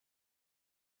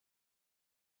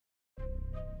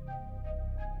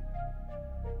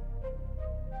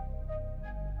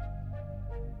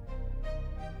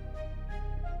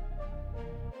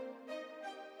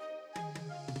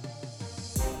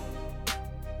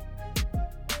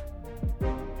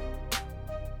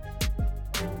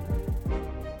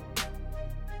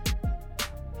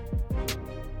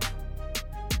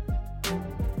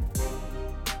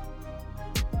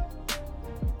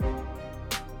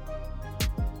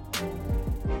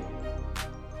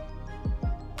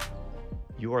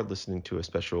You are listening to a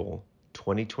special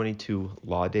 2022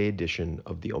 Law Day edition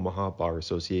of the Omaha Bar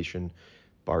Association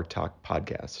Bar Talk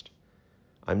podcast.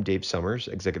 I'm Dave Summers,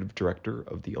 Executive Director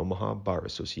of the Omaha Bar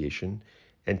Association,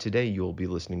 and today you will be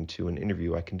listening to an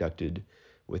interview I conducted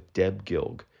with Deb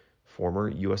Gilg, former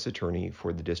U.S. Attorney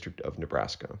for the District of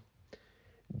Nebraska.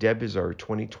 Deb is our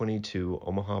 2022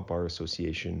 Omaha Bar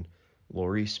Association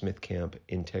Laurie Smithcamp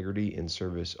Integrity in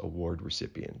Service Award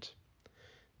recipient.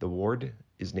 The award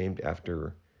is named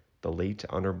after the late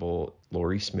Honorable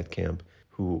Laurie Smithcamp,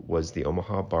 who was the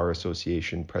Omaha Bar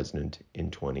Association president in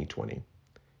 2020.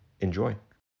 Enjoy.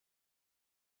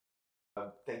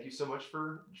 Thank you so much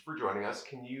for joining us.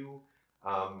 Can you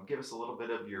give us a little bit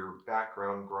of your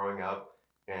background growing up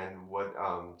and what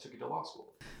took you to law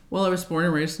school? Well, I was born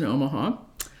and raised in Omaha,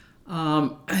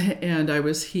 and I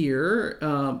was here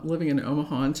living in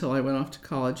Omaha until I went off to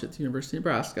college at the University of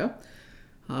Nebraska.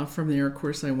 From there, of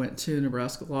course, I went to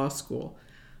Nebraska Law School.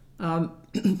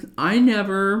 I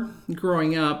never,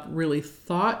 growing up, really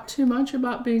thought too much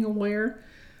about being a lawyer.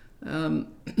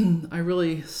 I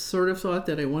really sort of thought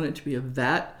that I wanted to be a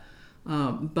vet,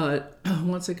 but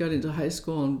once I got into high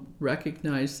school and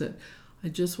recognized that I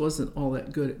just wasn't all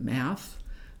that good at math,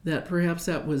 that perhaps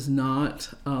that was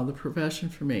not the profession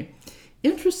for me.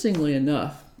 Interestingly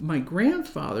enough, my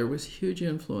grandfather was a huge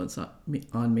influence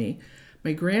on me.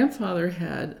 My grandfather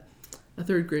had a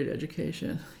third grade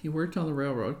education. He worked on the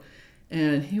railroad,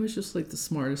 and he was just like the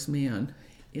smartest man.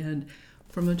 And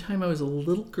from the time I was a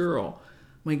little girl,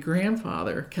 my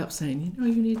grandfather kept saying,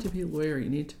 you need to be a lawyer,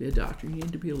 you need to be a doctor, you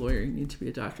need to be a lawyer, you need to be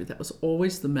a doctor. That was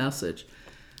always the message.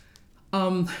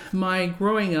 My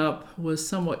growing up was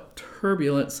somewhat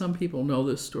turbulent. Some people know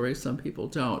this story, some people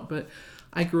don't, but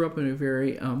I grew up in a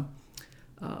very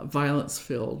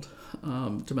violence-filled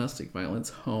domestic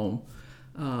violence home.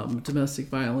 Domestic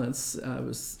violence, I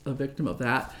was a victim of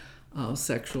that.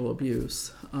 Sexual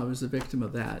abuse, I was a victim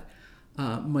of that.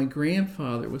 My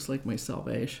grandfather was like my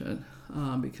salvation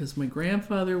because my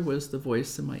grandfather was the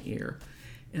voice in my ear.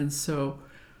 And so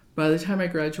by the time I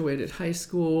graduated high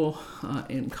school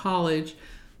and college,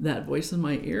 that voice in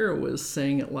my ear was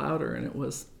saying it louder, and it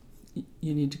was,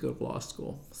 you need to go to law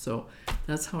school. So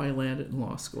that's how I landed in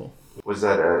law school. Was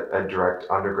that a direct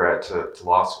undergrad to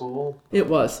law school? It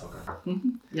was. Okay. Mm-hmm.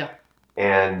 Yeah.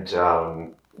 And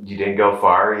you didn't go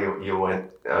far. You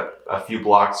went a few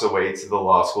blocks away to the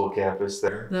law school campus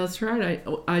there. That's right.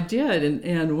 I did.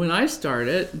 And when I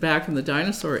started, back in the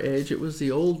dinosaur age, it was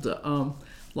the old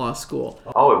law school.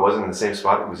 Oh, it wasn't in the same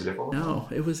spot? It was a different one? No,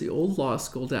 it was the old law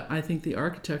school. That I think the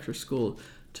architecture school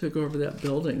took over that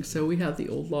building. So we had the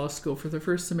old law school for the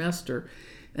first semester.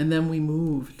 And then we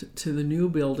moved to the new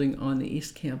building on the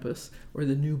East Campus, or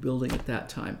the new building at that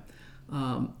time,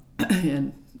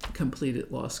 and completed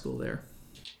law school there.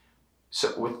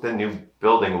 So with the new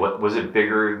building, what was it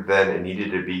bigger than it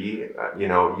needed to be?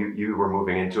 You were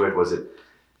moving into it. Was it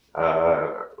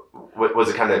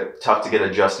kind of tough to get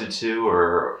adjusted to,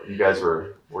 or you guys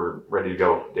were ready to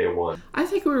go day one? I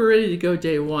think we were ready to go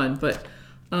day one, but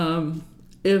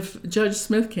if Judge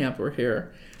Smithcamp were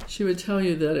here, she would tell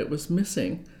you that it was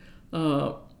missing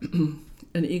an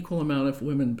equal amount of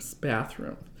women's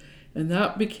bathrooms. And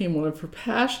that became one of her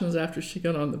passions after she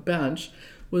got on the bench,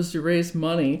 was to raise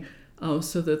money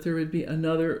so that there would be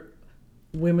another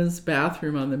women's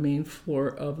bathroom on the main floor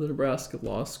of the Nebraska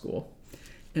Law School.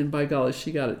 And by golly,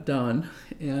 she got it done.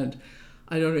 And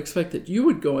I don't expect that you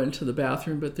would go into the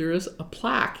bathroom, but there is a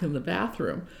plaque in the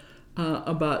bathroom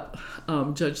about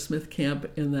Judge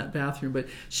Smithcamp in that bathroom. But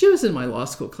she was in my law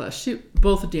school class.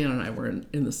 Both Dan and I were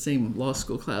in the same law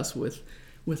school class with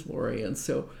Laurie. And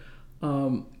so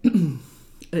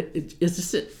it's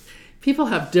just people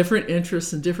have different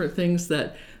interests and different things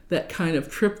that kind of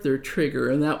trip their trigger.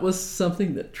 And that was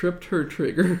something that tripped her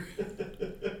trigger.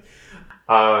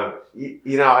 I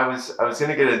was going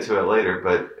to get into it later,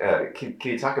 but can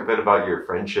you talk a bit about your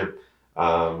friendship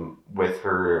with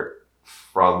her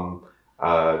from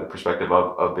the perspective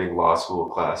of being law school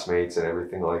classmates and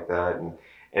everything like that?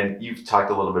 And you've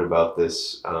talked a little bit about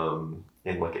this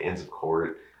in like an Inns of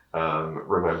Court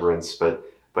remembrance, but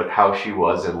how she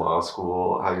was in law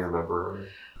school, how you remember her?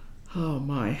 Oh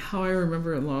my, how I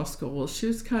remember in law school. Well, she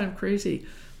was kind of crazy.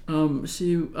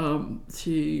 She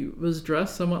was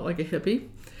dressed somewhat like a hippie,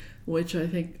 which I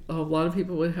think a lot of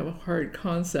people would have a hard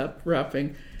concept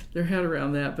wrapping their head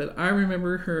around that. But I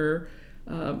remember her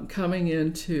coming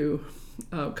into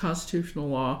constitutional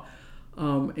law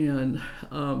and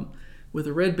with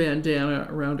a red bandana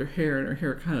around her hair and her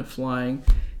hair kind of flying.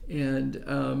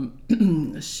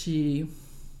 And she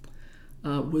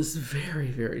was very,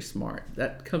 very smart.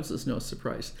 That comes as no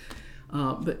surprise.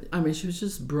 But I mean, she was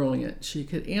just brilliant. She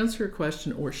could answer a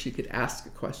question or she could ask a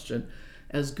question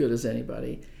as good as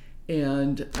anybody.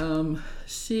 And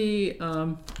she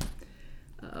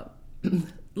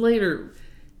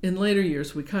in later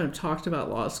years, we kind of talked about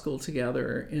law school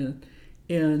together,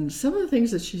 and some of the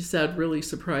things that she said really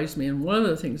surprised me. And one of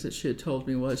the things that she had told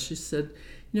me was, she said,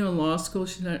 in law school,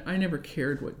 she said, I never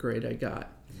cared what grade I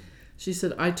got. She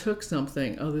said, I took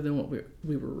something other than what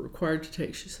we were required to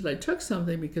take. She said, I took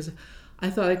something because I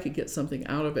thought I could get something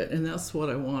out of it, and that's what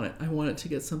I wanted. I wanted to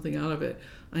get something out of it.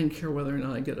 I didn't care whether or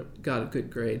not I got a good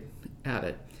grade at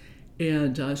it.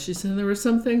 And she said, there were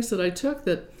some things that I took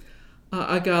that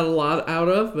I got a lot out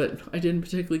of, but I didn't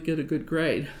particularly get a good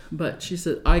grade. But she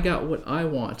said, I got what I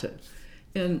wanted.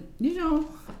 And,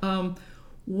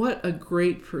 what a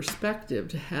great perspective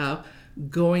to have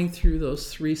going through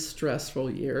those 3 stressful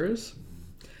years.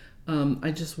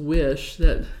 I just wish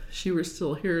that she were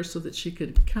still here so that she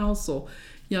could counsel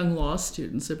young law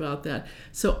students about that.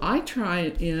 So I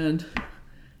try and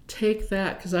take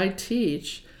that, because I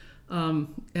teach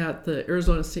at the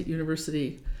Arizona State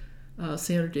University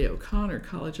Sandra Day O'Connor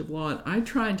College of Law, and I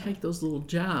try and take those little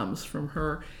gems from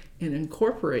her and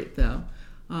incorporate them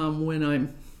when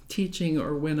I'm teaching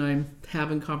or when I'm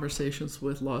having conversations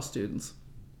with law students.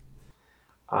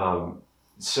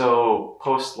 So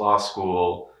post-law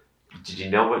school, did you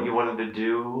know what you wanted to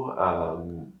do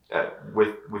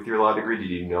with your law degree? Did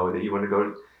you know that you wanted to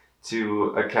go to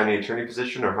a county attorney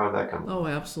position, or how did that come? Oh,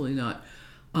 absolutely not.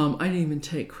 I didn't even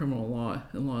take criminal law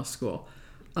in law school.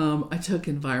 I took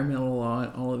environmental law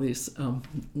and all of these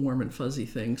warm and fuzzy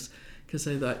things because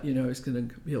I thought, I was going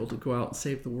to be able to go out and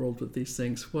save the world with these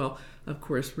things. Well, of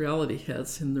course, reality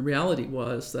hits, and the reality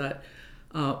was that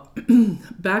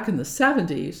back in the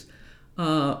 70s,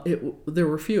 there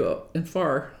were few and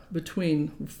far between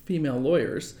female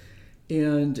lawyers,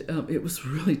 and it was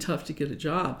really tough to get a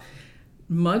job.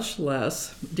 Much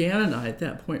less, Dan and I at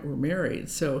that point were married,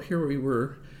 so here we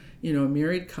were, a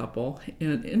married couple.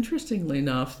 And interestingly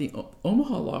enough, the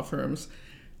Omaha law firms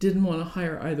didn't want to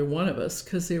hire either one of us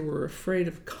because they were afraid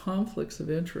of conflicts of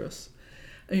interest.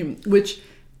 Which,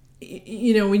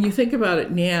 when you think about it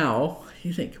now,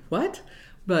 you think, what?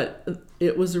 But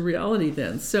it was a reality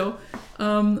then. So,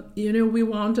 we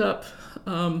wound up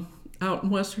out in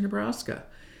western Nebraska,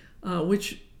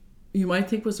 which you might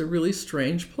think was a really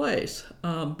strange place.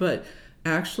 But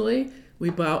actually, we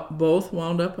both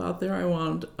wound up out there. I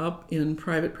wound up in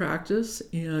private practice,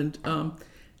 and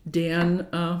Dan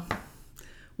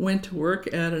went to work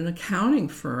at an accounting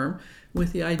firm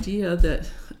with the idea that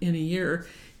in a year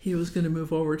he was going to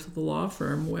move over to the law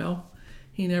firm. Well,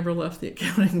 he never left the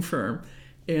accounting firm.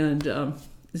 And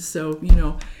so,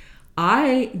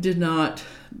 I did not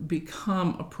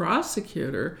become a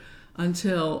prosecutor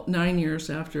until 9 years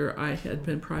after I had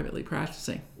been privately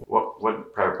practicing.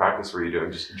 What private practice were you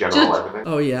doing? Just general everything?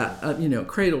 Oh, yeah.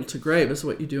 Cradle to grave is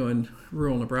what you do in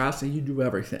rural Nebraska. You do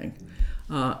everything.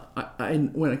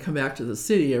 When I come back to the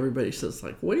city, everybody says,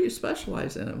 what do you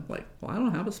specialize in? I'm like, well, I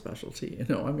don't have a specialty. I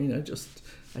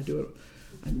do it.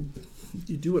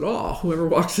 You do it all, whoever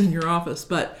walks in your office.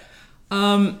 But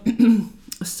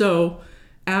so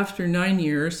after 9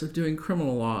 years of doing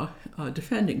criminal law,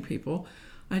 defending people,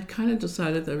 I'd kind of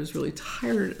decided that I was really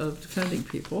tired of defending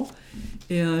people.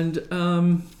 And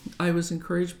I was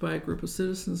encouraged by a group of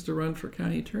citizens to run for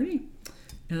county attorney.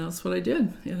 And that's what I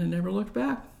did. And I never looked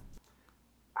back.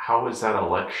 How was that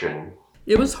election?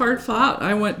 It was hard fought.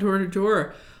 I went door to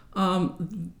door.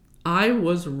 I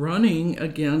was running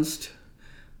against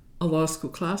a law school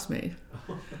classmate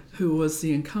who was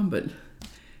the incumbent.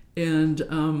 And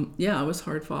it was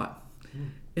hard fought.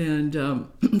 And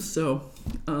so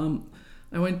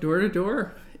I went door to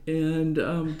door and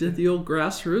did the old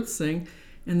grassroots thing,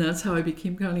 and that's how I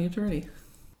became county attorney.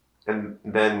 And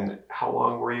then how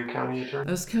long were you county attorney?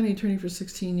 I was county attorney for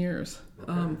 16 years,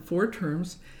 4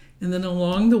 terms. And then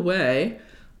along the way,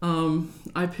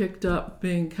 I picked up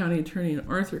being county attorney in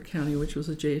Arthur County, which was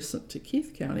adjacent to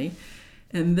Keith County.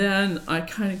 And then I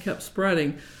kind of kept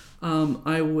spreading.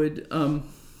 I would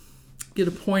get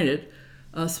appointed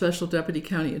a special deputy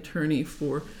county attorney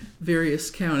for various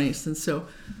counties. And so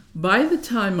by the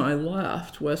time I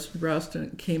left West Nebraska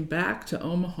and came back to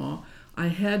Omaha, I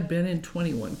had been in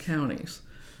 21 counties.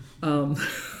 And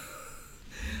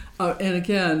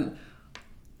again,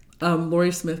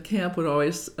 Lori Smith Camp would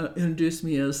always introduce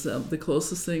me as the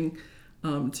closest thing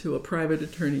to a private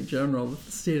attorney general that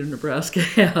the state of Nebraska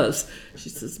has. She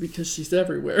says, because she's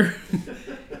everywhere.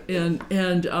 and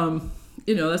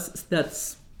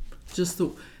that's just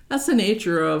that's the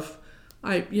nature of,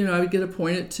 I would get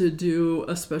appointed to do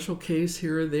a special case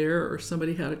here or there, or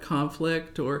somebody had a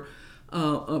conflict, or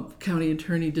a county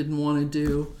attorney didn't want to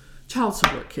do child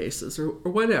support cases or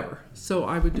whatever. So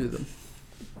I would do them.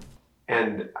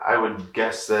 And I would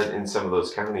guess that in some of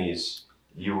those counties,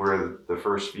 you were the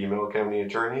first female county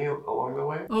attorney along the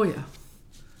way? Oh, yeah.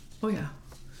 Oh, yeah.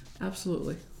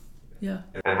 Absolutely. Yeah.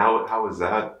 And how was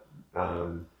that,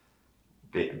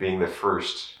 being the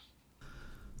first?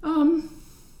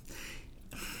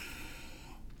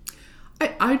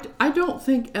 I don't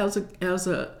think as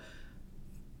a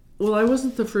well, I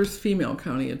wasn't the first female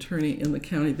county attorney in the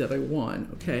county that I won.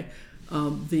 Okay,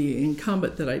 the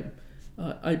incumbent that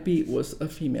I beat was a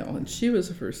female, and she was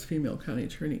the first female county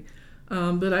attorney.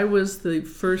 But I was the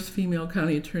first female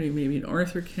county attorney maybe in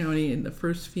Arthur County and the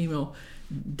first female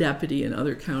deputy in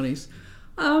other counties.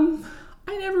 I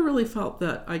never really felt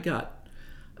that I got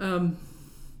that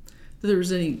there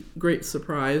was any great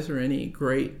surprise or any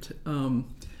great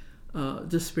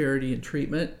disparity in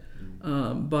treatment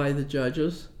by the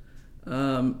judges.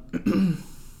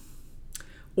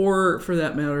 Or for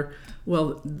that matter,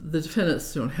 well, the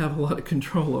defendants don't have a lot of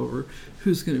control over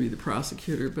who's going to be the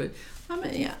prosecutor. But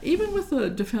yeah, even with the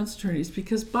defense attorneys,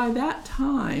 because by that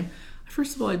time,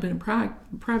 first of all, I'd been in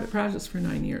private practice for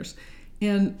 9 years.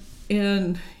 And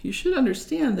you should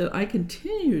understand that I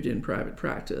continued in private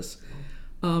practice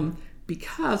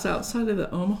because outside of the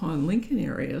Omaha and Lincoln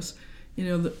areas,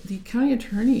 the county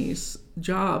attorneys'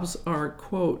 jobs are,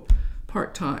 quote,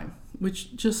 part-time,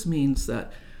 which just means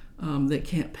that they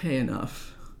can't pay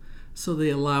enough. So they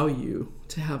allow you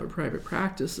to have a private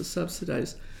practice to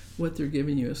subsidize what they're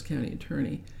giving you as county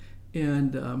attorney.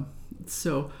 And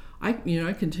so I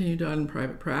continued on in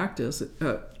private practice.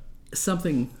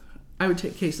 I would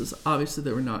take cases, obviously,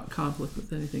 that were not in conflict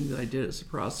with anything that I did as a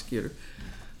prosecutor.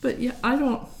 But yeah, I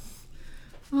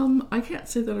can't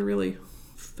say that I really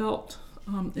felt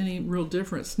any real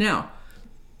difference. Now,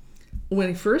 when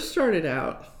I first started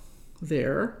out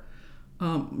there,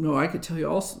 I could tell you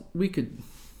also, we could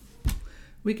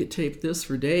tape this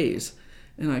for days,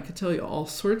 and I could tell you all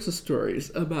sorts of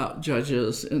stories about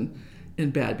judges and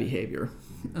bad behavior.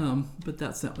 But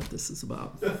that's not what this is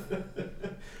about.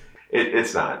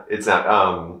 It's not.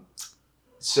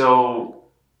 So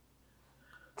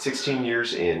 16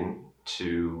 years in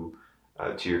to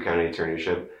your county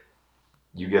attorneyship,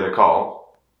 you get a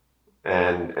call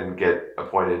and get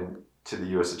appointed to the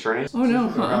U.S. Attorney. Oh, no.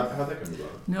 How'd that come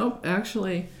about? Nope,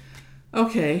 actually.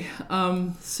 Okay,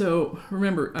 so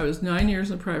remember, I was 9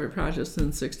 years in private practice,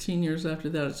 and 16 years after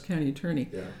that as county attorney.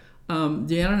 Yeah.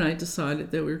 Deanna and I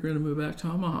decided that we were going to move back to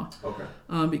Omaha. Okay.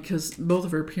 Because both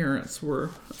of our parents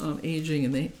were aging,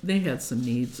 and they had some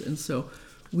needs, and so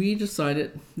we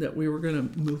decided that we were going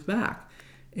to move back.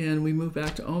 And we moved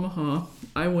back to Omaha.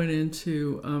 I went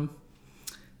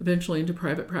eventually into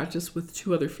private practice with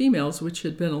two other females, which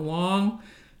had been a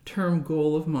long-term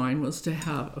goal of mine, was to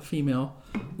have a female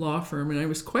law firm, and I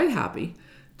was quite happy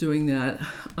doing that.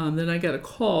 Then I got a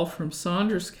call from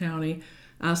Saunders County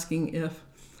asking if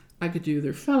I could do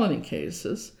their felony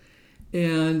cases,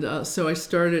 and so I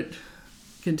started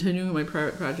continuing my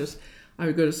private practice. I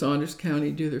would go to Saunders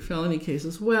County, do their felony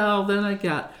cases. Well, then I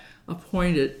got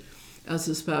appointed as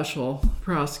a special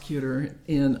prosecutor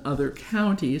in other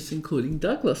counties, including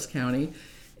Douglas County,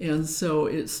 and so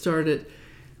it started,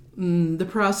 the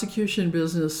prosecution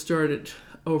business started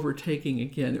overtaking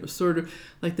again. It was sort of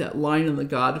like that line in The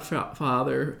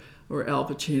Godfather where Al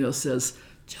Pacino says,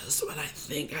 "Just when I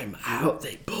think I'm out,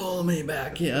 they pull me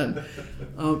back in."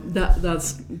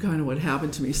 That's kind of what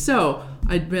happened to me. So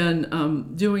I'd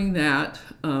been doing that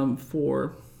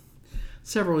for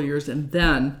several years, and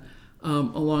then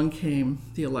along came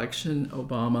the election,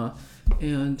 Obama,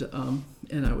 and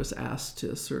I was asked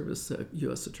to serve as the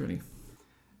U.S. Attorney.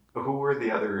 Who were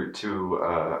the other two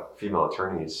female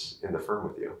attorneys in the firm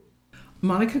with you?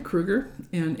 Monica Kruger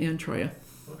and Ann Troya.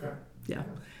 Okay. Yeah,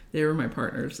 they were my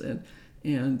partners, and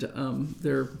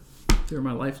they're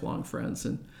my lifelong friends,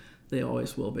 and they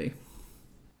always will be.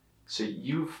 So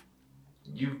you've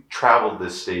traveled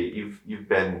this state. You've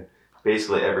been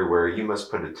basically everywhere. You must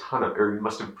have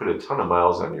put a ton of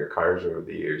miles on your cars over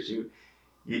the years.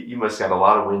 You must have had a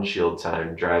lot of windshield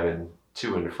time driving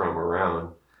to and from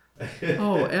around.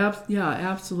 Oh, yeah,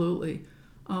 absolutely.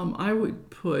 I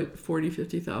would put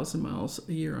 50,000 miles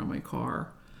a year on my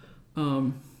car,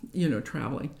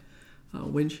 traveling,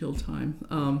 windshield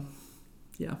time.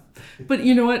 Yeah. But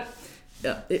you know what?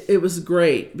 It was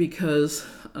great because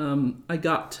I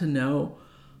got to know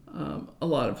a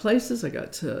lot of places. I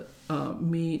got to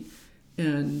meet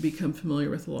and become familiar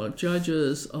with a lot of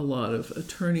judges, a lot of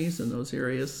attorneys in those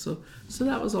areas. So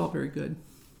that was all very good.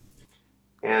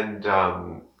 And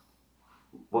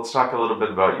let's talk a little bit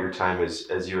about your time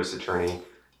as U.S. Attorney.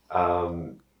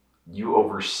 you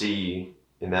oversee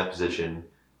in that position,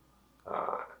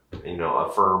 a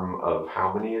firm of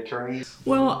how many attorneys?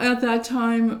 Well, at that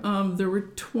time, there were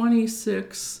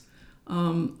 26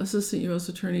 assistant U.S.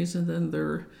 attorneys, and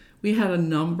then we had a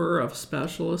number of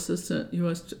special assistant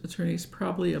U.S. attorneys,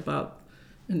 probably about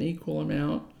an equal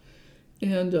amount.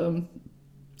 And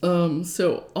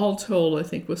so all told, I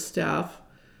think with staff,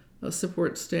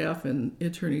 support staff and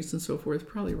attorneys and so forth,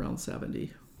 probably around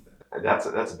 70. That's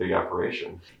a big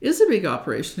operation. It's a big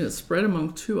operation. It's spread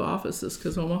among 2 offices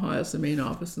because Omaha has the main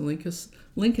office and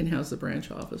Lincoln has the branch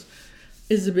office.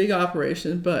 It's a big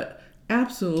operation, but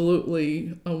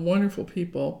absolutely wonderful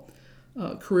people,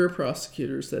 career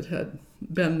prosecutors that had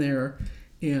been there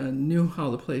and knew how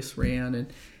the place ran.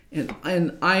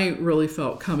 And I really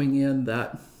felt coming in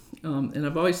that, and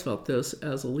I've always felt this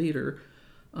as a leader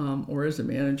or as a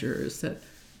manager, is that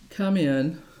come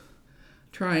in,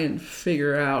 try and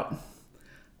figure out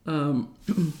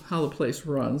how the place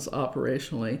runs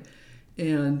operationally,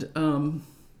 and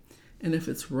if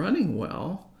it's running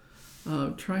well,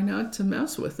 try not to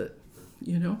mess with it.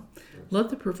 Let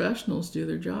the professionals do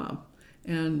their job.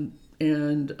 And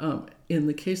in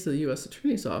the case of the U.S.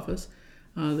 Attorney's Office,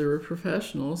 there were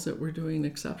professionals that were doing an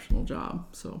exceptional job.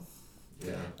 So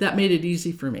that made it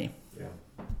easy for me. Yeah.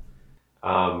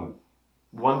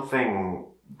 One thing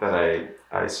that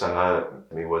I saw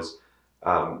was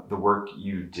the work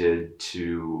you did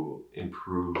to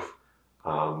improve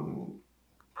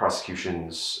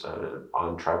prosecutions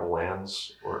on tribal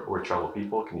lands or tribal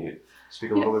people. Can you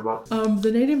speak a little bit about that?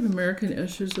 The Native American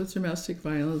issues with domestic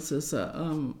violence is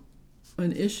an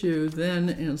issue then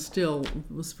and still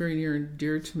was very near and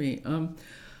dear to me.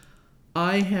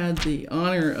 I had the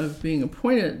honor of being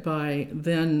appointed by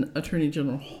then Attorney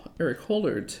General Eric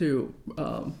Holder to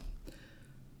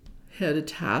head a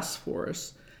task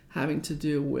force having to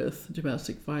do with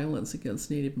domestic violence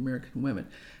against Native American women.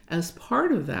 As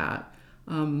part of that,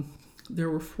 there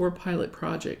were 4 pilot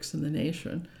projects in the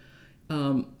nation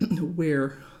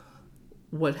where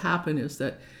what happened is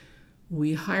that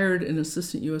we hired an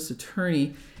assistant U.S.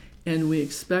 attorney and we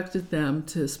expected them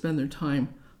to spend their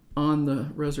time on the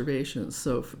reservations,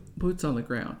 so boots on the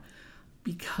ground,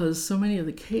 because so many of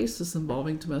the cases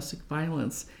involving domestic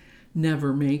violence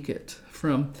never make it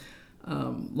from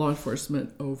law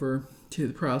enforcement over to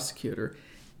the prosecutor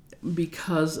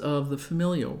because of the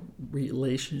familial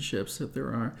relationships that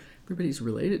there are. Everybody's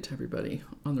related to everybody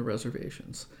on the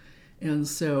reservations. And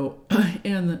so,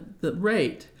 and the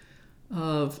rate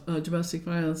of domestic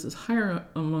violence is higher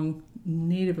among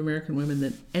Native American women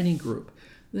than any group,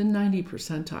 than 90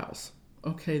 percentiles.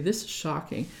 Okay, this is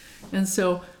shocking. And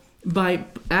so by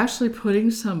actually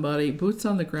putting somebody, boots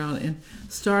on the ground, and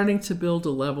starting to build a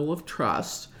level of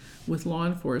trust with law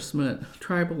enforcement,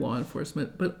 tribal law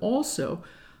enforcement, but also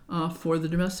for the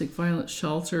domestic violence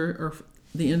shelter or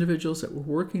the individuals that were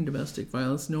working domestic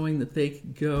violence, knowing that they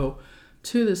could go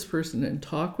to this person and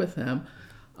talk with them,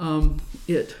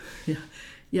 it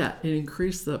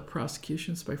increased the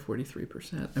prosecutions by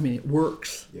 43%. I mean, it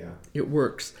works. Yeah. It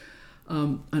works.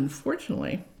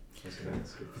 Unfortunately,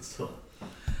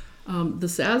 the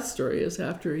sad story is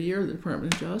after a year, the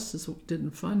Department of Justice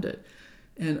didn't fund it.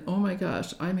 And oh my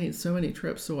gosh, I made so many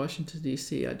trips to Washington,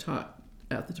 D.C. I taught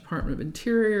at the Department of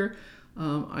Interior.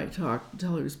 I talked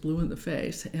until I was blue in the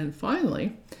face. And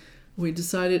finally, we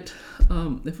decided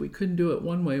if we couldn't do it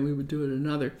one way, we would do it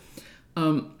another.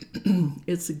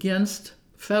 It's against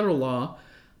federal law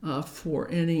for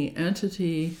any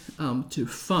entity to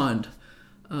fund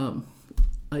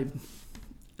a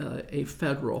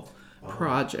federal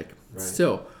project. Right.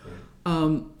 So,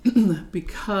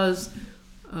 because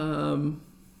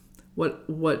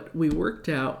what we worked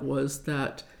out was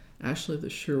that actually the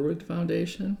Sherwood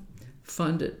Foundation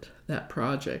funded that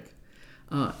project,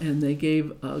 and they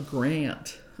gave a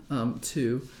grant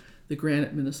to the grant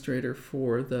administrator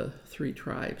for the 3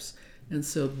 tribes. And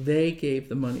so they gave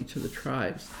the money to the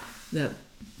tribes that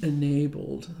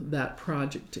enabled that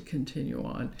project to continue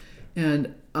on.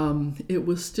 And it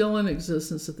was still in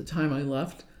existence at the time I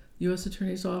left U.S.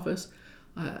 Attorney's Office,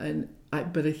 but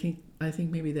I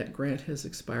think maybe that grant has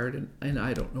expired, and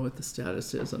I don't know what the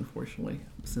status is, unfortunately,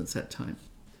 since that time.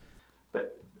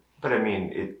 But I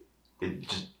mean, it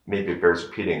just maybe it bears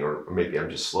repeating, or maybe I'm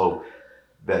just slow,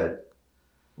 that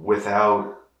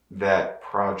without that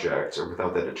project or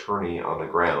without that attorney on the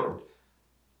ground,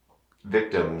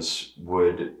 victims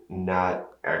would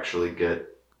not actually get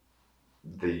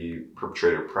the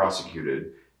perpetrator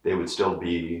prosecuted. They would still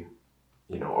be,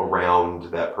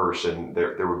 around that person.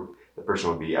 The person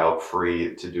would be out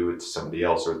free to do it to somebody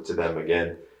else or to them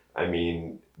again. I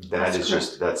mean,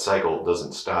 that cycle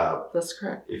doesn't stop. That's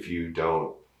correct. If you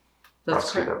don't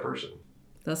prosecute that person.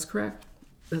 That's correct.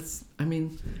 That's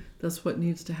what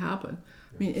needs to happen.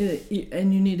 I mean,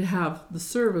 and you need to have the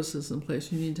services in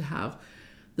place. You need to have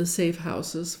the safe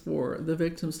houses for the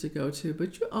victims to go to,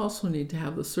 but you also need to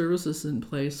have the services in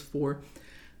place for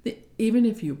even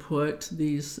if you put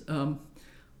these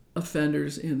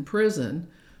offenders in prison,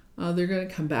 they're going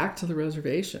to come back to the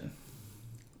reservation,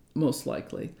 most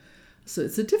likely. So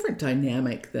it's a different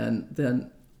dynamic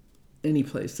than any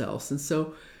place else. And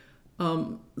so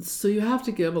you have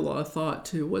to give a lot of thought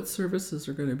to what services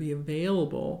are going to be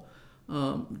available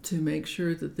to make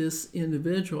sure that this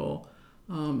individual,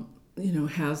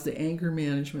 has the anger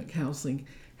management counseling,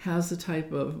 has the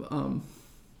type of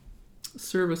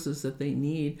services that they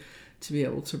need to be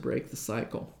able to break the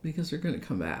cycle, because they're going to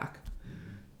come back.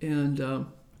 And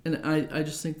I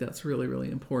just think that's really,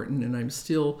 really important. And I'm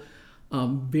still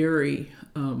very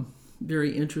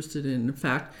interested in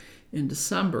fact, in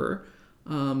December,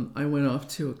 I went off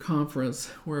to a conference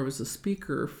where I was a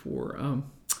speaker for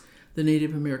the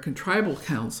Native American Tribal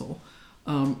Council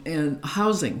and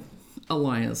Housing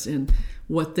Alliance. And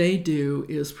what they do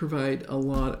is provide a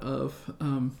lot of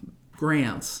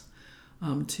grants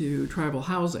to tribal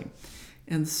housing.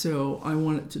 And so I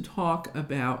wanted to talk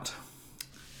about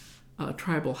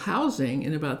tribal housing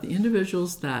and about the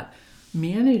individuals that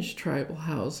manage tribal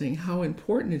housing, how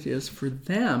important it is for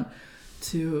them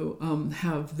to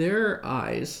have their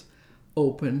eyes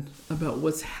open about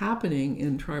what's happening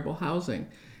in tribal housing.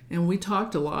 And we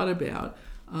talked a lot about,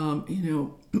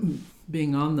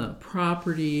 being on the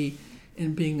property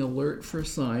and being alert for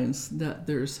signs that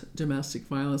there's domestic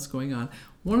violence going on.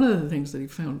 One of the things that he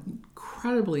found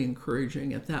incredibly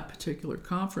encouraging at that particular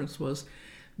conference was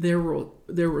there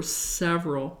were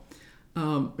several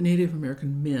Native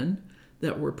American men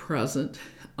that were present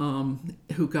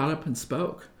who got up and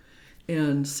spoke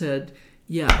and said,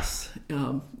 yes,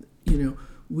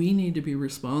 we need to be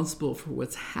responsible for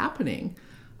what's happening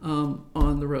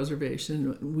on the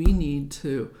reservation. We need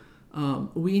to,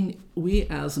 we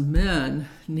as men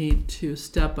need to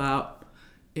step out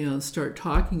and start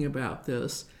talking about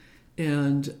this.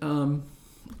 And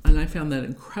I found that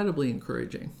incredibly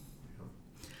encouraging.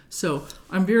 So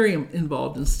I'm very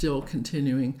involved and still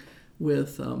continuing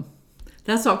with,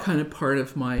 that's all kind of part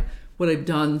of what I've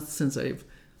done since I've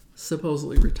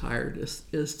supposedly retired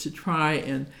is to try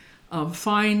and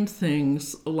find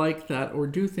things like that or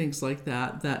do things like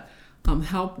that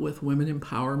help with women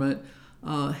empowerment,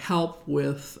 help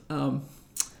with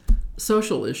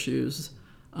social issues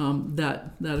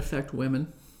that affect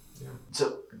women. Yeah.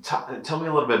 So tell me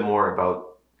a little bit more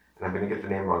about, and I'm going to get the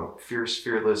name wrong, Fierce,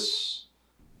 Fearless.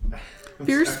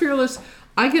 Fierce, Fearless.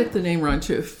 I get the name wrong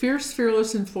too. Fierce,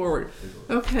 Fearless, and Forward.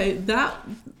 Okay,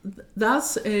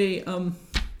 that's an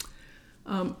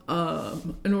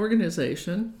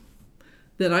organization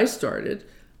that I started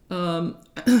that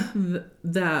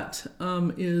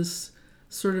is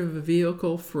sort of a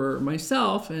vehicle for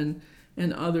myself and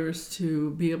others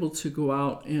to be able to go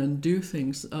out and do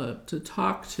things, to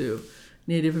talk to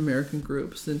Native American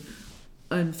groups and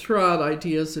throw out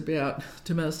ideas about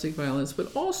domestic violence,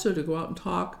 but also to go out and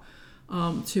talk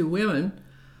to women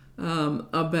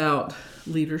about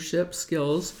leadership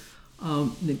skills,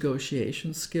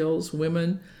 negotiation skills.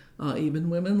 Women, even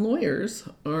women lawyers,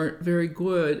 aren't very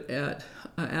good at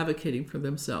advocating for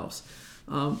themselves.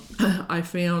 I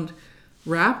found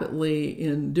rapidly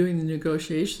in doing the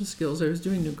negotiation skills, I was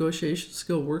doing negotiation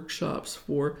skill workshops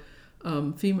for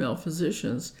female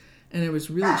physicians, and I was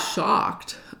really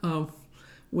shocked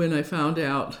when I found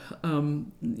out,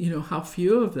 how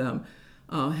few of them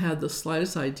had the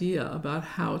slightest idea about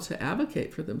how to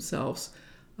advocate for themselves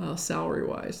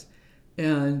salary-wise.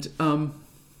 And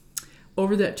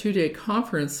over that 2-day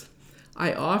conference,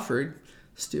 I offered,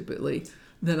 stupidly,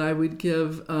 that I would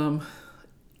give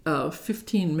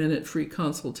 15-minute free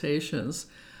consultations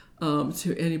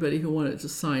to anybody who wanted to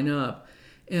sign up.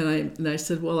 And I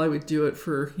said, well, I would do it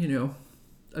for,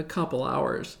 a couple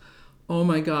hours. Oh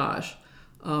my gosh.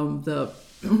 The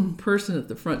person at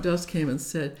the front desk came and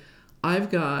said,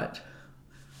 I've got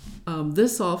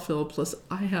this all filled, plus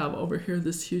I have over here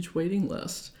this huge waiting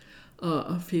list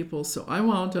of people. So I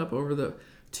wound up over the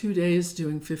 2 days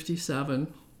doing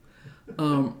 57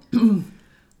 of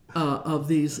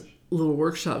these little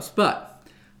workshops. But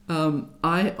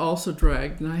I also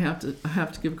dragged, and I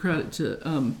have to give credit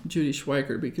to Judy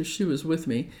Schweiker because she was with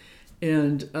me,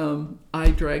 and I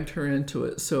dragged her into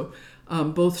it. So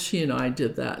both she and I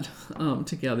did that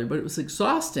together, but it was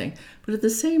exhausting. But at the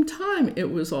same time,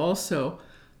 it was also,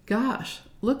 gosh,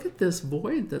 look at this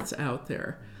void that's out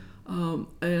there.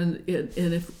 And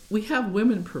if we have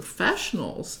women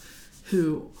professionals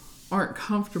who aren't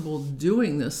comfortable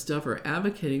doing this stuff or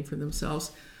advocating for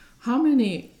themselves, how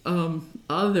many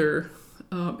other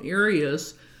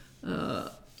areas,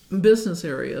 business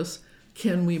areas,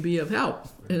 can we be of help?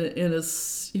 And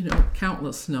it's,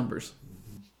 countless numbers.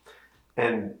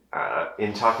 And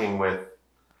in talking with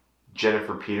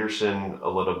Jennifer Peterson a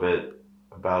little bit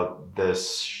about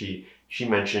this, she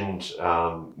mentioned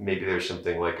maybe there's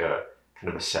something like a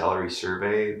kind of a salary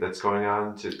survey that's going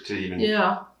on to even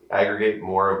aggregate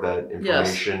more of that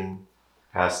information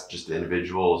past just the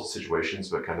individual situations,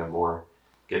 but kind of more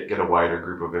get a wider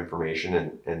group of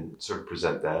information and sort of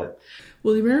present that.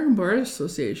 Well, the American Bar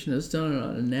Association has done it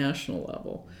on a national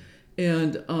level.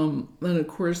 And of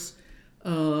course,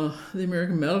 the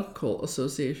American Medical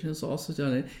Association has also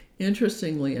done it.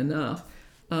 Interestingly enough,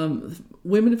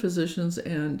 women physicians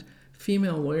and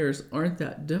female lawyers aren't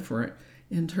that different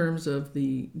in terms of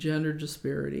the gender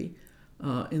disparity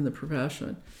in the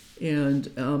profession.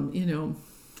 And,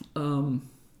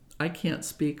 I can't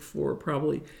speak for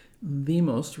probably the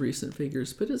most recent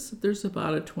figures, but there's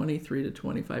about a 23 to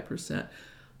 25%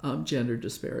 gender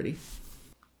disparity.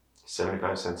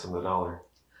 75 cents on the dollar.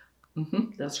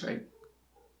 Mm-hmm, that's right.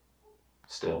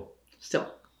 Still.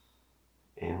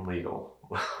 Illegal.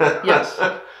 Yes.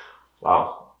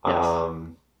 Wow.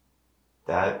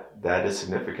 Yes. That is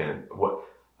significant. What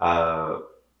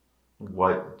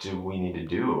do we need to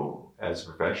do as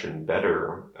a profession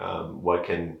better? What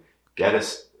can get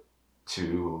us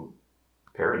to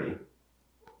parity?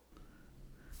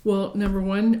 Well, number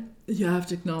one, you have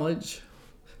to acknowledge,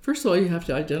 first of all, you have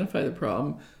to identify the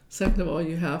problem. Second of all,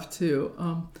 you have to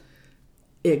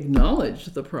acknowledge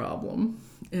the problem.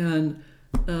 And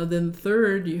then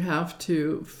third, you have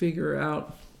to figure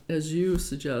out, as you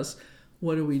suggest,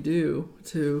 what do we do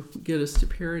to get us to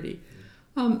parity?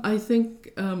 I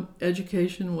think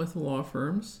education with law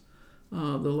firms, the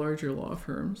larger law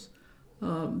firms,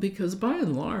 because by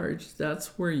and large,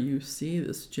 that's where you see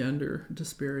this gender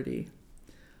disparity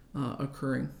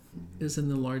occurring, is in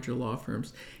the larger law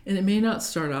firms. And it may not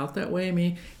start out that way. I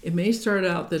mean, it may start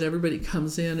out that everybody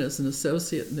comes in as an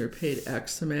associate and they're paid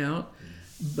X amount,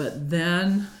 but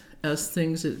then as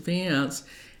things advance,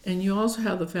 and you also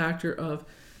have the factor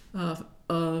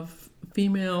of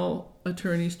female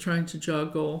attorneys trying to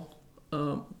juggle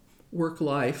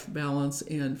work-life balance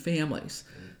and families.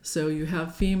 So you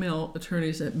have female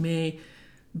attorneys that may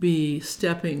be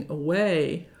stepping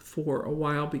away for a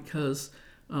while because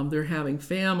they're having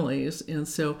families, and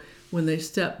so when they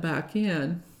step back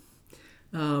in,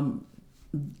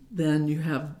 then you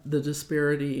have the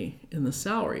disparity in the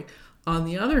salary. On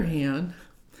the other hand,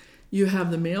 you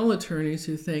have the male attorneys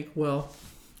who think, well,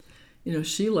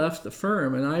 she left the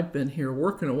firm and I've been here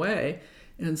working away,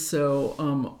 and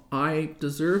so I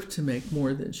deserve to make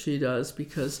more than she does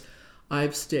because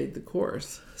I've stayed the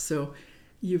course. So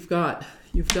you've got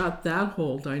that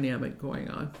whole dynamic going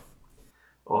on.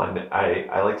 Well, and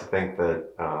I like to think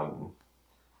that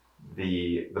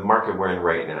the market we're in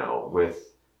right now,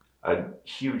 with a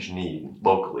huge need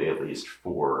locally, at least,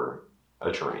 for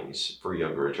attorneys, for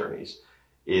younger attorneys,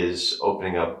 is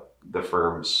opening up the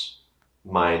firm's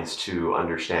minds to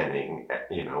understanding,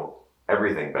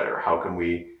 everything better. How can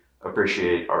we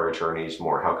appreciate our attorneys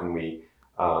more? How can we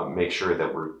make sure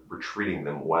that we're treating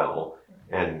them well?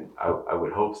 And I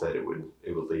would hope that it would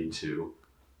lead to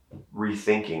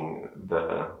rethinking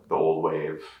the old way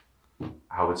of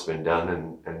how it's been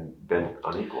done and been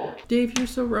unequal. Dave, you're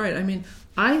so right. I mean,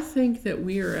 I think that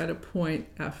we are at a point,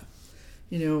 I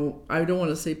don't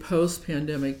want to say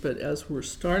post-pandemic, but as we're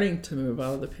starting to move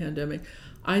out of the pandemic,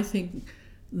 I think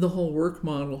the whole work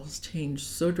model has changed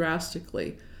so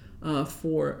drastically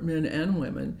for men and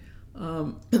women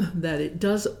that it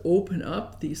does open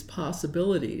up these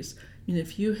possibilities. And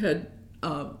if you had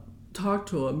talked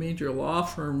to a major law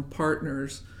firm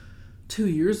partners 2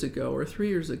 years ago or 3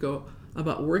 years ago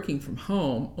about working from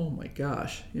home, oh my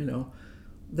gosh,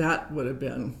 that would have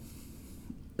been,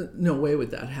 no way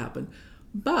would that happen.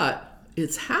 But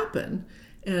it's happened,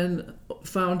 and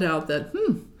found out that,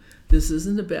 this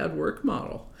isn't a bad work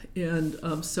model. And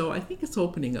so I think it's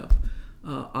opening up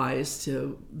eyes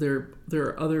to there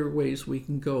are other ways we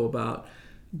can go about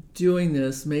doing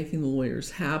this, making the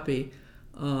lawyers happy,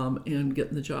 and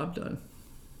getting the job done.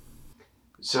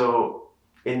 So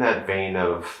in that vein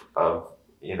of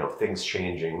things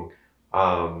changing,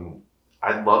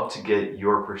 I'd love to get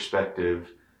your perspective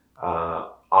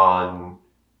on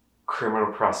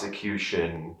criminal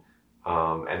prosecution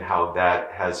and how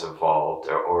that has evolved,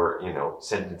 or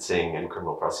sentencing and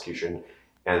criminal prosecution,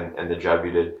 and the job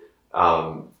you did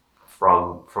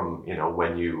from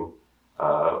when you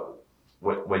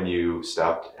when you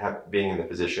stopped being in the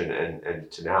position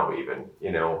and to now even,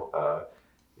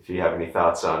 if you have any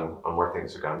thoughts on where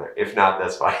things have gone there. If not,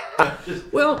 that's fine.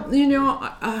 Well,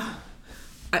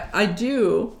 I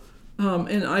do,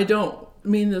 and I don't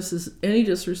mean this as any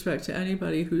disrespect to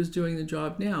anybody who's doing the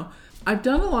job now. I've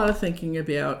done a lot of thinking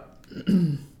about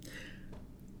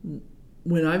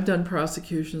when I've done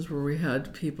prosecutions where we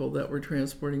had people that were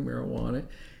transporting marijuana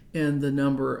and the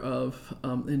number of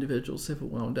individuals that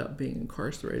wound up being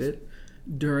incarcerated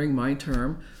during my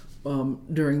term,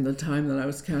 during the time that I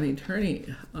was county attorney.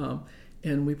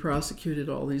 And we prosecuted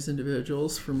all these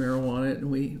individuals for marijuana and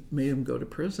we made them go to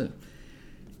prison.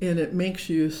 And it makes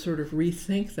you sort of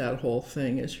rethink that whole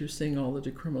thing as you're seeing all the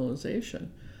decriminalization.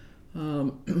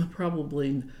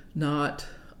 Probably not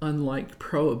unlike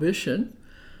Prohibition.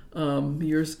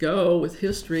 Years ago with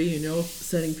history,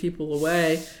 sending people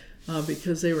away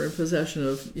because they were in possession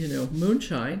of,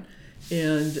 moonshine,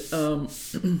 and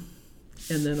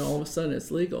then all of a sudden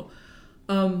it's legal.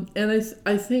 And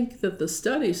I think that the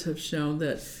studies have shown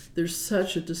that there's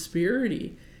such a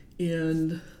disparity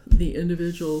in the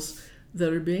individuals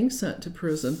that are being sent to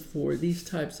prison for these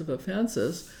types of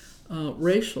offenses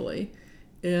racially.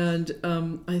 And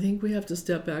I think we have to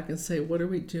step back and say, what are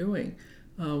we doing?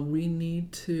 We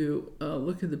need to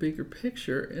look at the bigger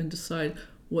picture and decide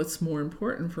what's more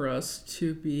important for us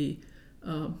to be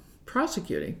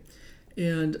prosecuting.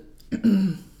 And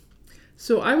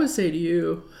so I would say to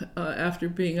you, after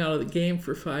being out of the game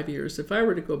for 5 years, if I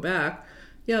were to go back,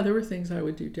 yeah, there were things I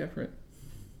would do different.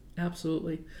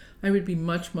 Absolutely. I would be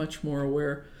much, much more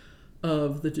aware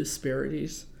of the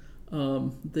disparities,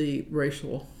 the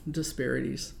racial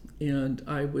disparities, and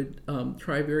I would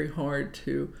try very hard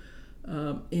to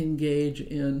engage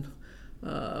in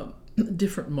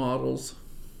different models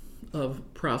of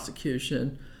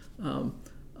prosecution,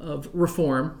 of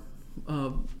reform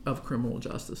of criminal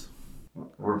justice.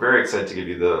 We're very excited to give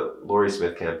you the Laurie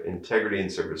Smith Camp Integrity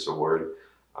and Service Award.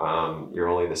 You're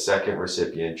only the second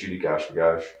recipient. Judy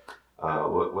Goshagash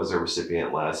was a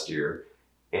recipient last year.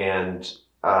 And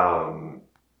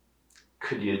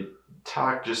could you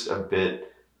talk just a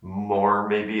bit more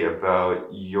maybe about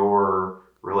your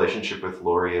relationship with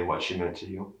Laurie and what she meant to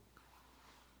you?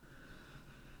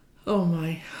 Oh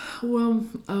my. Well,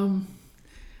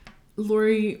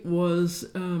 Laurie was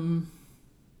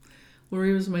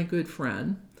my good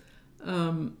friend.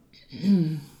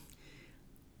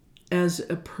 As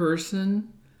a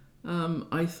person,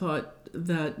 I thought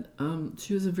that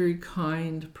she was a very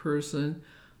kind person,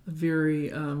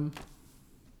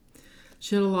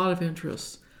 she had a lot of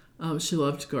interests. She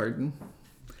loved to garden.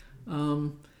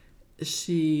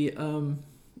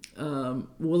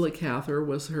 Willa Cather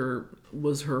was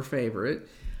her favorite.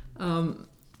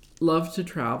 Loved to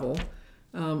travel.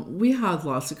 We had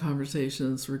lots of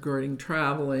conversations regarding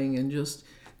traveling and just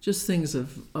things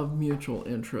of mutual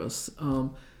interest.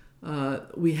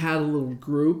 We had a little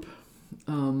group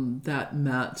that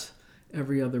met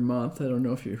every other month. I don't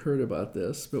know if you heard about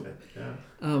this, but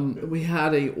we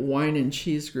had a wine and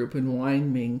cheese group, and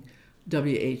wine meaning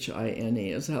WHINE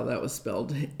is how that was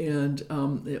spelled. And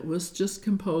it was just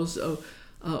composed of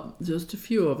just a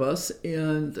few of us,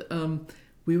 and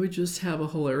we would just have a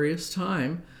hilarious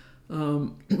time.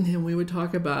 And we would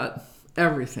talk about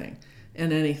everything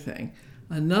and anything,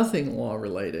 nothing law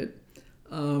related.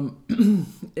 And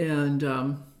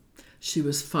she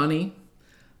was funny.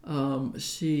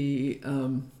 She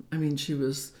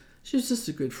was just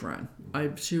a good friend.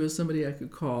 She was somebody I could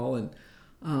call, and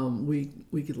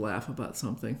we could laugh about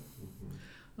something.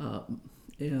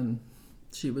 And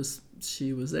she was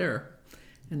there,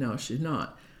 and now she's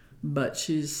not, but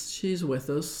she's with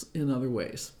us in other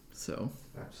ways. So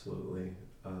absolutely.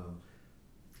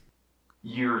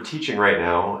 You're teaching right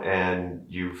now, and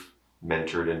you've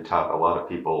mentored and taught a lot of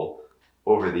people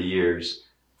over the years.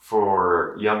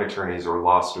 For young attorneys or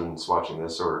law students watching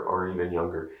this, or even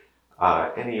younger,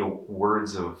 any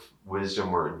words of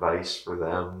wisdom or advice for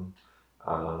them,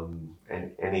 and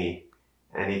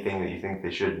anything that you think they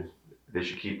should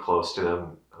keep close to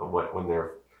them when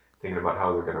they're thinking about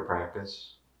how they're going to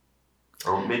practice,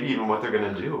 or maybe even what they're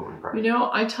going to do in practice?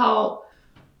 I tell,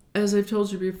 as I've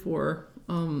told you before,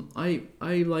 I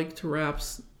like to wrap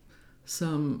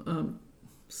some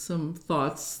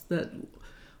thoughts that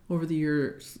over the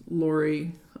years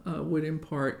Laurie would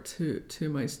impart to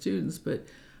my students, but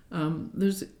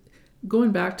there's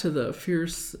going back to the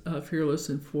fearless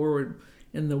and forward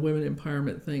and the women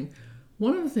empowerment thing.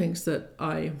 One of the things that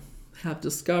I have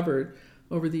discovered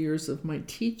over the years of my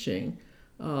teaching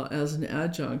as an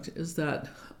adjunct is that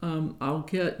I'll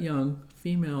get young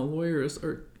female lawyers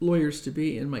or lawyers to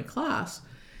be in my class.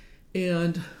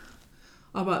 And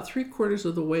about 3/4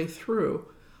 of the way through,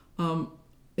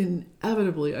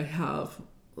 inevitably I have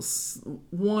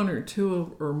one or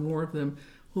two or more of them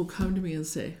who come to me and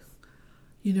say,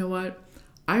 you know what,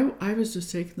 I was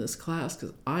just taking this class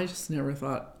because I just never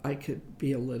thought I could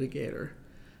be a litigator.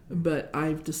 But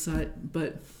I've decided,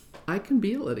 but I can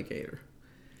be a litigator.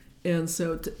 And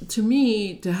so to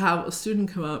me, to have a student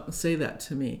come up and say that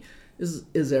to me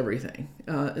is everything.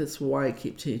 It's why I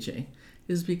keep teaching,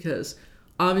 is because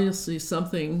obviously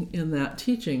something in that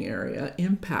teaching area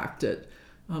impacted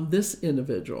this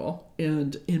individual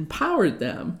and empowered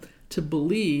them to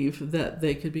believe that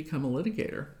they could become a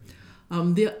litigator.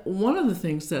 One of the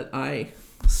things that I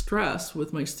stress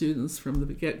with my students from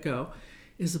the get-go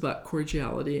is about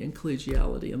cordiality and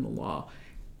collegiality in the law,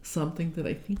 something that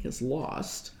I think is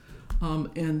lost,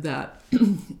 and that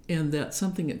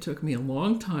something it took me a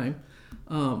long time,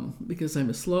 because I'm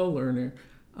a slow learner,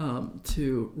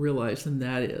 to realize, and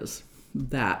that is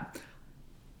that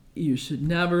you should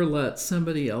never let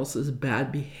somebody else's bad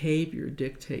behavior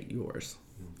dictate yours.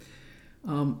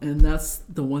 And that's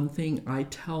the one thing I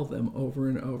tell them over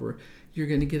and over. You're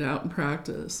going to get out and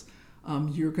practice.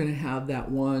 You're going to have that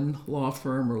one law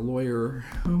firm or lawyer,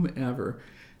 whomever,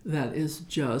 that is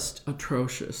just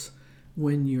atrocious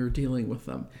when you're dealing with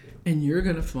them. And you're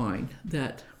going to find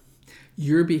that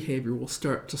your behavior will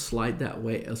start to slide that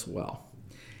way as well.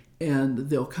 And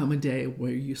there'll come a day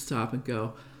where you stop and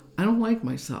go, I don't like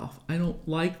myself. I don't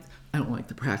like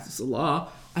the practice of law.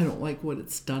 I don't like what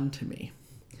it's done to me.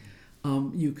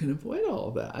 You can avoid all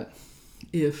of that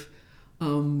if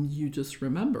you just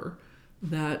remember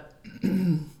that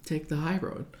take the high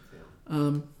road.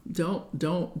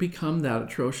 Don't become that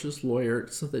atrocious lawyer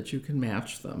so that you can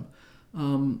match them.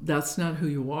 That's not who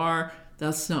you are.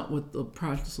 That's not what the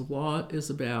practice of law is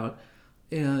about.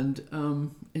 And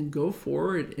go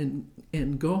forward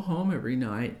and go home every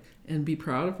night and be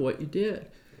proud of what you did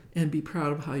and be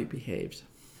proud of how you behaved.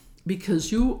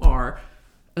 Because you are,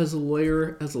 as a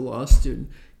lawyer, as a law student,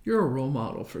 you're a role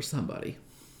model for somebody.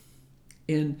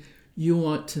 And you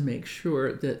want to make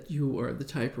sure that you are the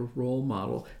type of role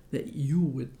model that you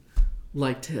would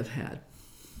like to have had.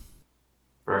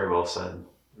 Very well said.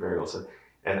 Very well said.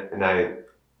 And I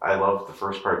love the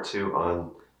first part too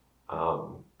on,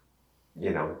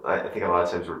 I think a lot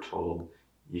of times we're told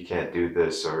you can't do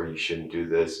this or you shouldn't do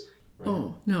this. Right?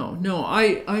 Oh, no.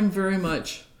 I'm very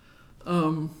much,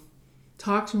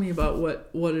 talk to me about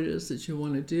what it is that you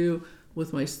want to do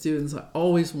with my students. I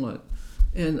always want,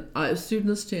 and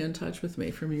students stay in touch with me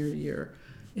from year to year.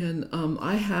 And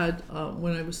I had,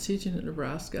 when I was teaching in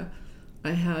Nebraska,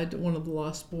 I had one of the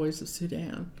lost boys of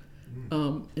Sudan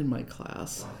in my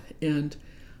class. And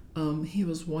he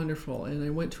was wonderful. And I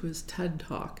went to his TED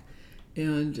Talk.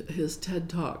 And his TED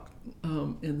Talk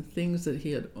and things that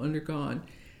he had undergone.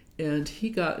 And he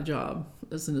got a job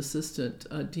as an assistant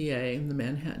DA in the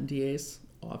Manhattan DA's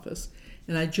office.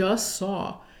 And I just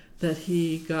saw that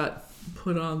he got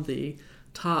put on the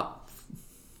top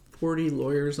 40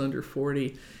 lawyers under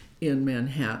 40 in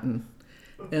Manhattan.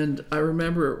 And I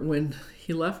remember when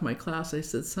he left my class, I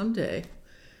said, someday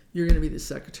you're going to be the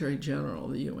Secretary General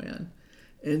of the UN.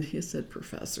 And he said,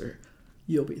 Professor,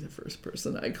 you'll be the first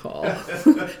person I call.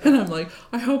 And I'm like,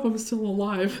 I hope I'm still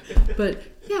alive. But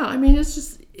yeah, I mean, it's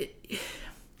just,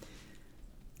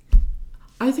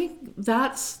 I think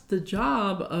that's the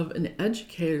job of an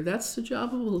educator. That's the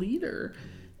job of a leader,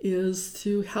 is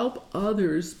to help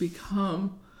others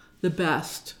become the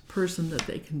best person that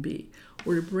they can be,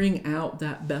 or to bring out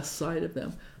that best side of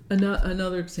them.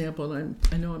 Another example, and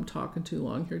I know I'm talking too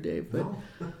long here, Dave, but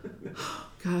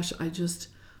gosh, I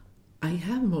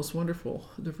have the most wonderful,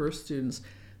 diverse students.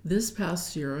 This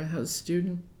past year, I had a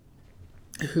student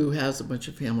who has a bunch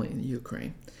of family in the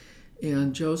Ukraine.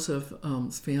 And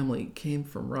Joseph's family came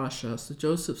from Russia. So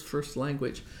Joseph's first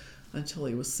language until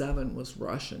he was 7 was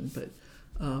Russian. But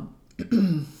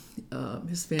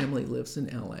his family lives in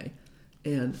LA.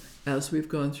 And as we've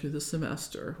gone through the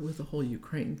semester with the whole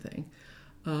Ukraine thing,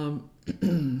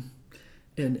 and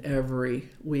every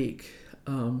week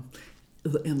in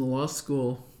the law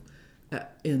school,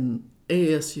 in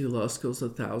ASU Law School is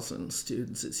 1,000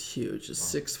 students. It's huge. It's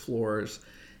 6 floors,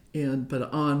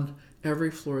 but on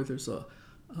every floor there's a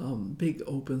big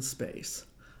open space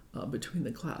between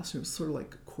the classrooms, sort of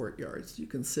like courtyards. You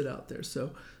can sit out there.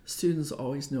 So students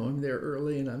always know I'm there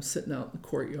early, and I'm sitting out in the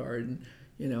courtyard, and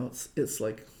it's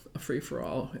like a free for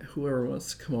all. Whoever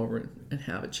wants to come over and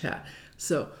have a chat.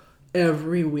 So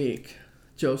every week,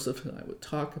 Joseph and I would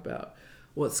talk about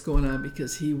what's going on,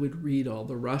 because he would read all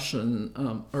the Russian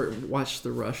or watch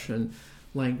the Russian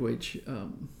language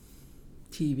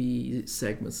TV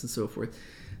segments and so forth.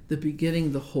 The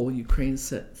beginning, the whole Ukraine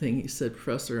thing, he said,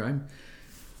 Professor,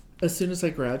 as soon as I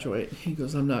graduate, he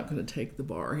goes, I'm not going to take the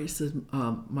bar. He said,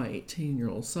 my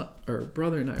 18-year-old son or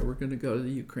brother and I were going to go to the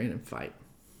Ukraine and fight.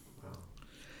 Wow.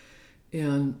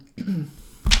 And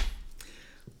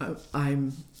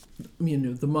I'm,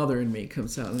 the mother in me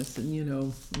comes out and I said, I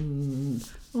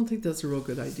don't think that's a real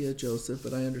good idea, Joseph,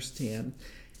 but I understand.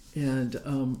 And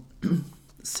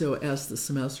so as the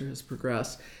semester has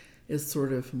progressed, it's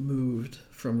sort of moved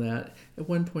from that. At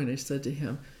one point I said to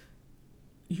him,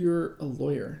 you're a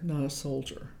lawyer, not a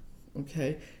soldier,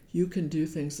 okay? You can do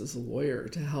things as a lawyer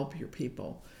to help your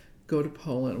people. Go to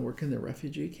Poland and work in the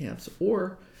refugee camps,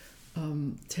 or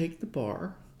take the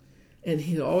bar. And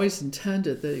he always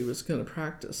intended that he was going to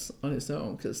practice on his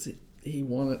own because he didn't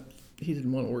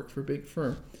want to work for a big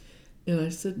firm. And I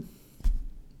said,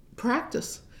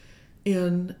 practice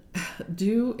and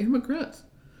do immigrant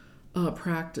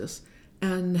practice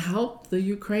and help the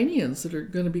Ukrainians that are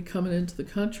going to be coming into the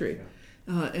country.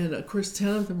 And of course, 10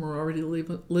 of them were already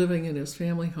living in his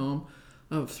family home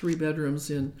of 3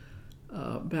 bedrooms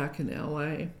back in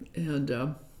LA.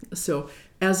 And so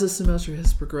as the semester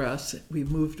has progressed,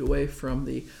 we've moved away from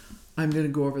the I'm going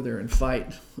to go over there and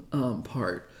fight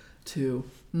part to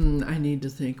I need to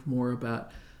think more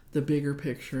about the bigger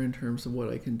picture in terms of what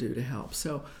I can do to help.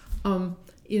 So,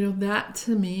 that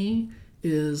to me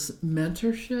is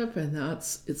mentorship, and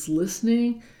it's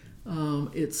listening.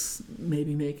 It's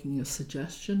maybe making a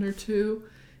suggestion or two,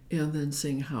 and then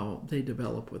seeing how they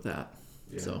develop with that.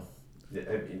 Yeah. So, I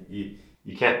mean,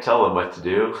 you can't tell them what to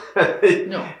do.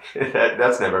 No,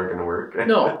 that's never going to work.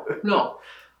 No.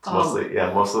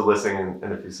 It's mostly listening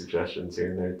and a few suggestions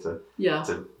here and there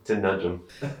to nudge them.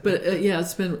 But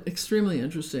it's been extremely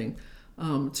interesting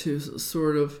to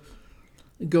sort of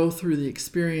go through the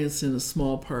experience in a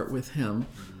small part with him,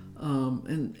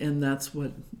 and that's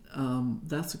what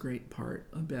that's a great part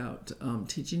about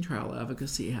teaching trial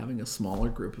advocacy, having a smaller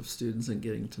group of students and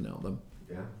getting to know them.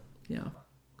 Yeah.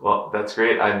 Well, that's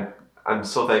great. I'm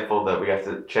so thankful that we got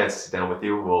the chance to sit down with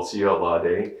you. We'll see you at Law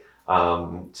Day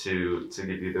to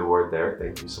give you the award there.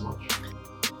 Thank you so much.